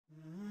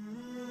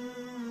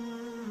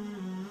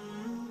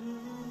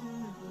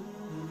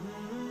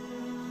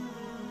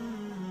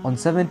On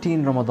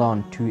 17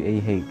 Ramadan 2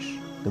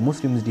 AH, the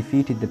Muslims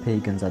defeated the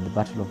pagans at the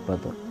Battle of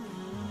Badr.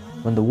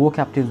 When the war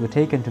captives were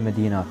taken to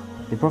Medina,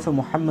 the Prophet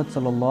Muhammad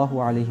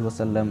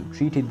ﷺ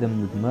treated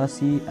them with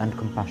mercy and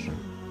compassion.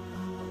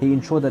 He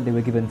ensured that they were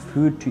given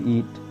food to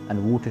eat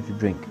and water to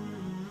drink.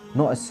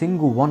 Not a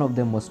single one of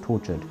them was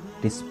tortured,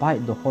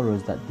 despite the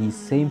horrors that these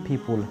same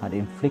people had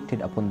inflicted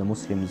upon the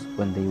Muslims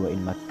when they were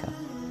in Mecca.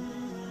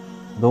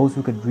 Those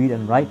who could read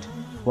and write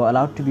were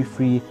allowed to be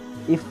free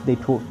if they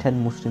taught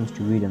 10 Muslims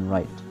to read and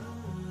write.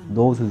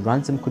 Those whose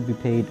ransom could be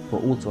paid were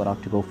also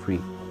allowed to go free.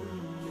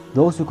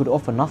 Those who could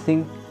offer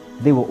nothing,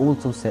 they were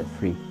also set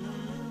free.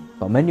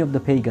 But many of the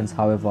pagans,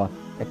 however,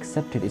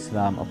 accepted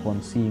Islam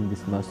upon seeing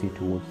this mercy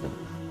towards them.